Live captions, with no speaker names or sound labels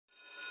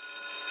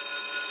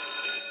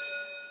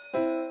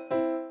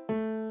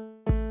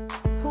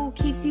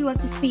keeps you up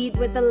to speed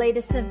with the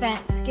latest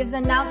events, gives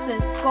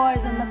announcements,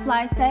 scores, and the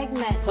fly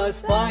segments. Plus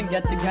fun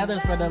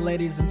get-togethers for the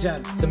ladies and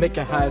gents. To make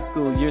your high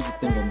school years a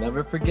thing you'll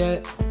never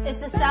forget. It's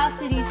the South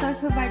City source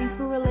providing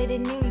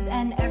school-related news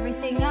and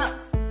everything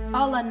else,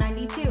 all on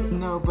 92.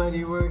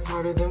 Nobody works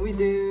harder than we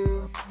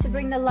do to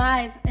bring the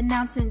live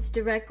announcements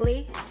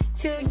directly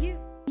to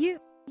you.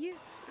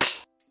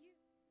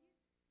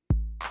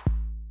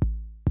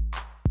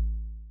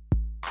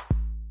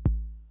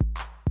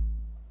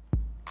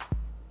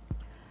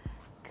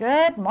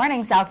 Good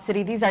morning, South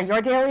City. These are your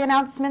daily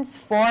announcements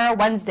for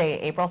Wednesday,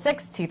 April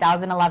 6,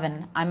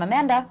 2011. I'm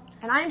Amanda.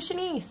 And I'm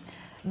Shanice.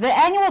 The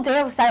annual Day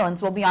of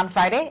Silence will be on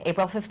Friday,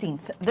 April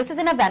 15th. This is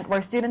an event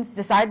where students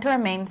decide to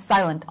remain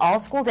silent all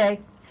school day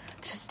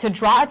to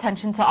draw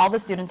attention to all the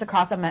students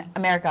across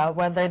America,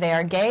 whether they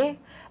are gay,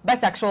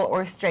 bisexual,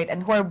 or straight,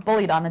 and who are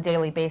bullied on a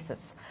daily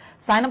basis.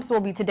 Sign-ups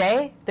will be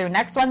today through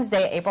next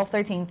Wednesday, April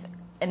 13th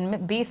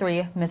in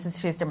B3, Mrs.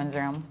 Schusterman's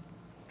room.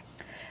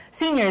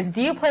 Seniors,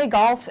 do you play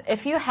golf?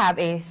 If you have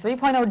a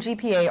 3.0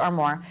 GPA or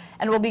more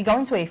and will be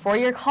going to a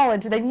four-year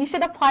college, then you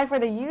should apply for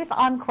the Youth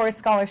On-Course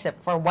Scholarship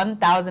for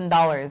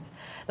 $1,000,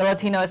 the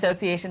Latino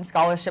Association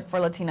Scholarship for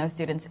Latino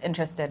students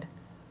interested.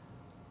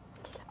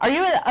 Are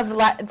you of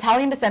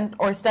Italian descent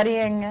or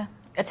studying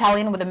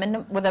Italian with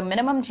a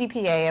minimum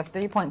GPA of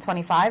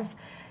 3.25?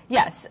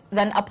 Yes,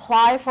 then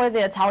apply for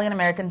the Italian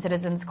American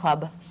Citizens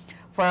Club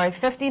for a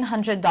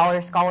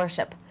 $1,500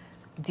 scholarship.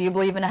 Do you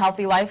believe in a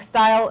healthy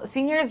lifestyle?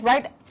 Seniors,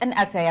 write an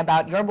essay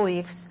about your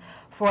beliefs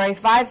for a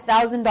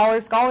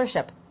 $5,000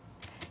 scholarship.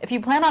 If you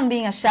plan on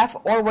being a chef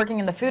or working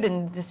in the food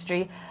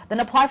industry, then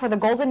apply for the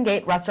Golden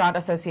Gate Restaurant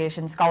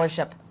Association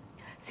Scholarship.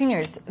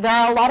 Seniors, there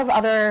are a lot of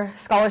other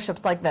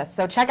scholarships like this,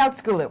 so check out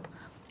School Loop.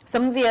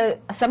 Some of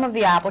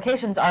the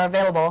applications are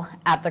available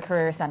at the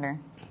Career Center.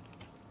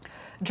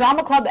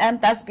 Drama Club and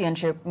Thespian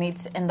Troupe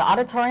meets in the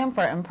auditorium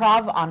for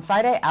improv on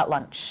Friday at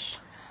lunch.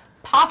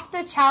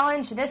 Pasta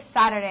Challenge this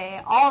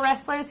Saturday. All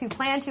wrestlers who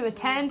plan to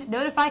attend,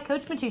 notify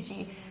Coach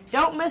Matucci.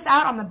 Don't miss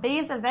out on the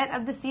biggest event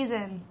of the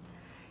season.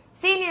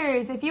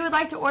 Seniors, if you would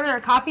like to order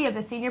a copy of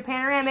the Senior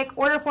Panoramic,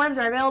 order forms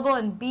are available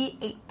in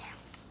B8.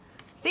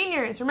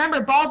 Seniors,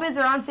 remember ball bids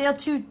are on sale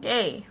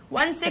today.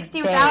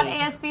 $160 without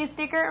ASB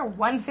sticker,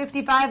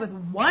 $155 with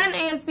one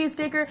ASB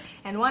sticker,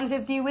 and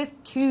 $150 with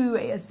two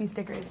ASB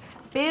stickers.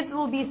 Bids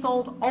will be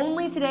sold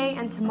only today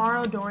and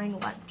tomorrow during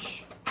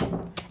lunch.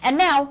 And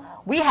now,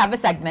 we have a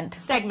segment.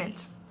 So,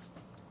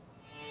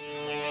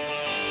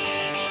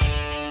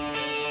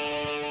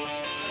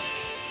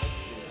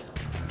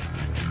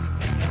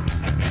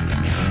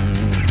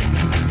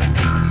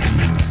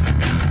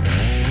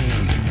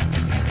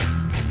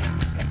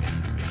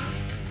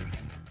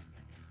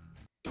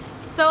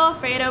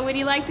 Alfredo, would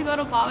you like to go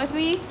to ball with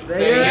me?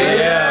 Say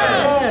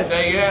yes.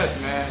 Say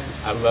yes, man.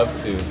 I'd love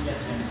to,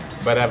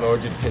 but I have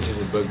ordered detentions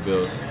and book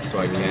bills, so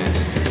I can't.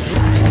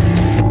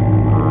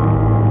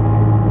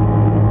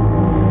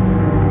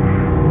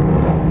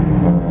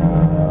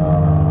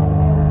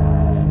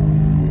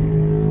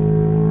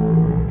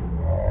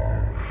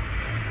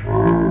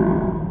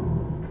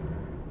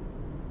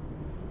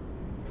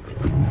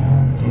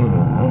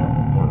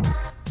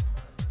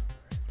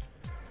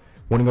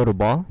 Want to go to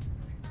ball?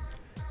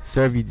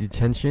 Serve your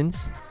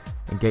detentions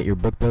and get your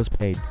book bills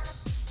paid.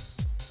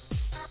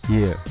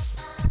 Yeah.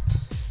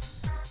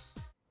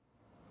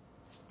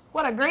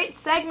 What a great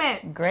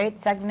segment. Great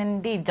segment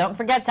indeed. Don't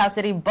forget, South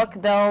City, book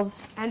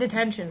bills and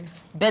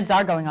detentions. Bids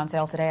are going on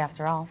sale today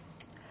after all.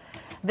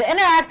 The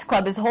Interact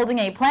Club is holding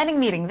a planning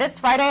meeting this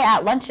Friday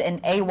at lunch in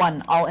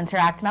A1. All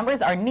Interact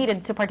members are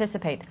needed to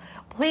participate.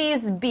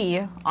 Please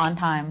be on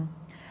time.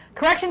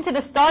 Correction to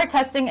the STAR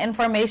testing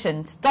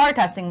information. STAR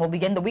testing will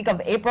begin the week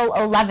of April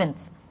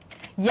 11th.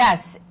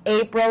 Yes,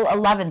 April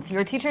 11th.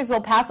 Your teachers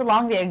will pass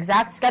along the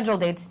exact schedule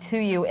dates to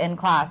you in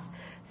class.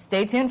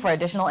 Stay tuned for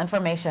additional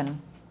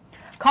information.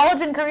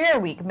 College and Career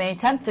Week, May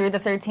 10th through the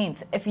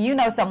 13th. If you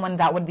know someone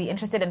that would be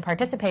interested in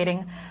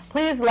participating,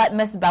 please let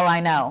Miss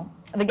Belli know.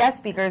 The guest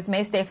speakers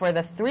may stay for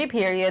the 3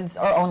 periods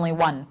or only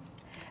 1.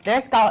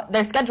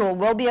 Their schedule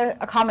will be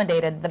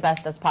accommodated the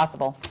best as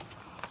possible.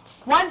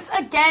 Once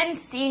again,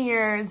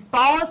 seniors,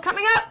 ball is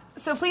coming up,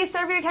 so please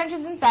serve your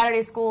attentions in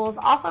Saturday schools.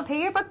 Also,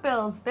 pay your book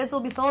bills. Bids will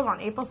be sold on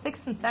April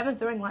 6th and 7th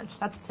during lunch.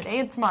 That's today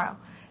and tomorrow.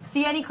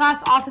 See any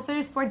class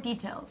officers for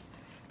details.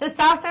 The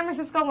South San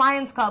Francisco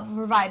Lions Club will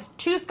provide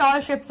 2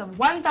 scholarships of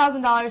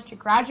 $1,000 to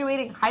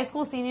graduating high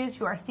school seniors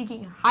who are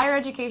seeking higher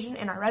education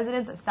in our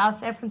residents of South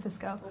San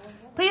Francisco.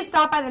 Please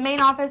stop by the main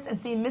office and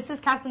see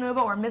Mrs.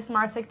 Casanova or Ms.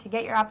 Marsick to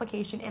get your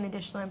application and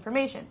additional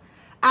information.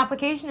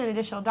 Application and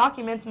additional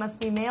documents must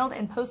be mailed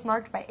and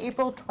postmarked by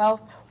April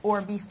 12th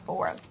or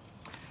before.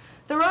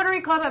 The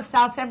Rotary Club of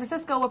South San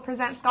Francisco will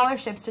present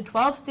scholarships to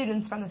 12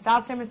 students from the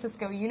South San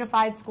Francisco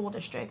Unified School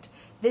District.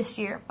 This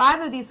year,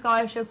 5 of these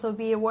scholarships will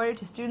be awarded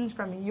to students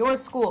from your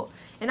school.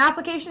 An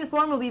application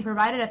form will be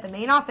provided at the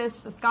main office.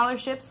 The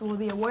scholarships will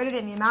be awarded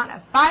in the amount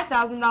of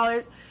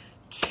 $5,000,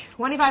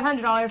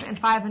 $2,500, and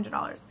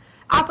 $500.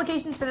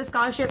 Applications for the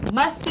scholarship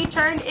must be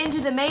turned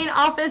into the main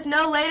office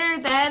no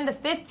later than the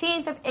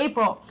 15th of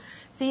April.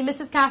 See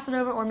Mrs.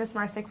 Casanova or Ms.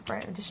 Marsick for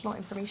additional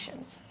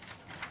information.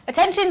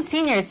 Attention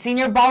seniors,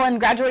 senior ball and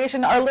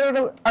graduation are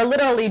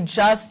literally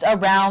just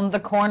around the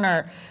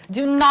corner.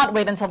 Do not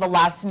wait until the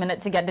last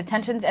minute to get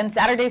detentions and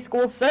Saturday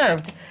school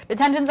served.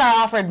 Detentions are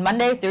offered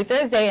Monday through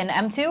Thursday in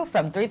M2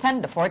 from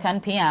 3:10 to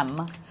 4:10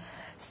 p.m.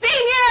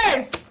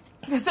 Seniors!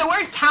 The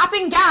word cap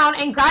and gown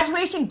and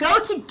graduation go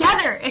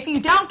together. If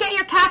you don't get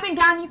your cap and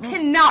gown, you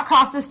cannot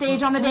cross the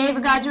stage on the day of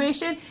your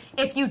graduation.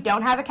 If you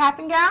don't have a cap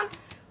and gown,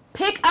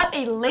 pick up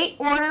a late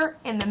order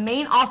in the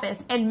main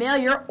office and mail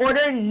your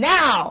order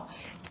now.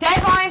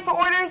 Deadline for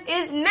orders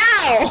is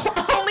now.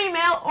 Only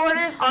mail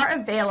orders are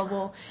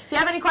available. If you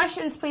have any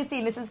questions, please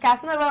see Mrs.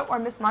 Casanova or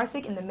Ms.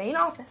 Marsick in the main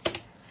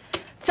office.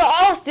 To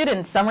all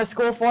students, summer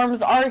school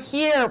forms are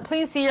here.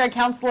 Please see your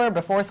counselor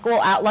before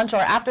school, at lunch, or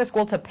after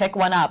school to pick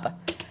one up.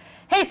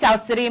 Hey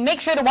South City, make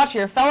sure to watch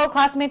your fellow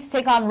classmates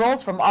take on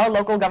roles from our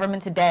local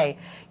government today.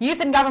 Youth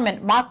and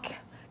Government Mock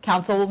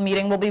Council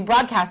meeting will be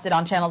broadcasted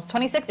on channels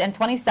 26 and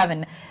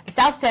 27,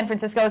 South San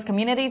Francisco's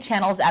community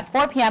channels at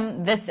 4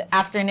 p.m. this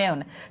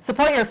afternoon.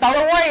 Support your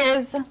fellow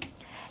warriors.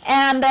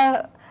 And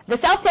the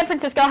South San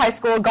Francisco High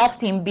School golf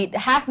team beat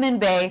Half Moon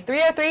Bay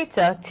 303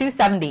 to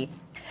 270.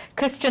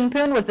 Christian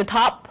Poon was the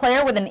top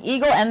player with an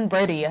eagle and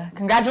birdie.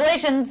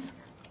 Congratulations.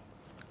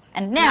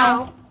 And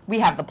now we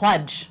have the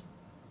pledge.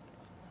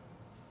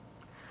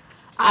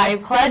 I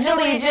pledge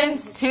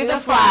allegiance to the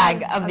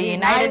flag of the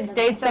United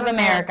States of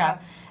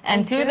America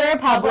and to the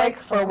republic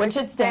for which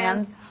it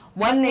stands,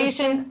 one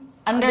nation,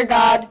 under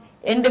God,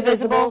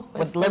 indivisible,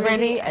 with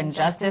liberty and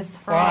justice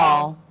for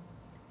all.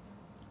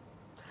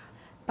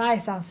 Bye,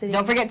 South City.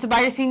 Don't forget to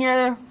buy your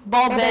senior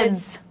ball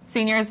bids.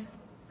 Seniors,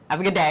 have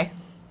a good day.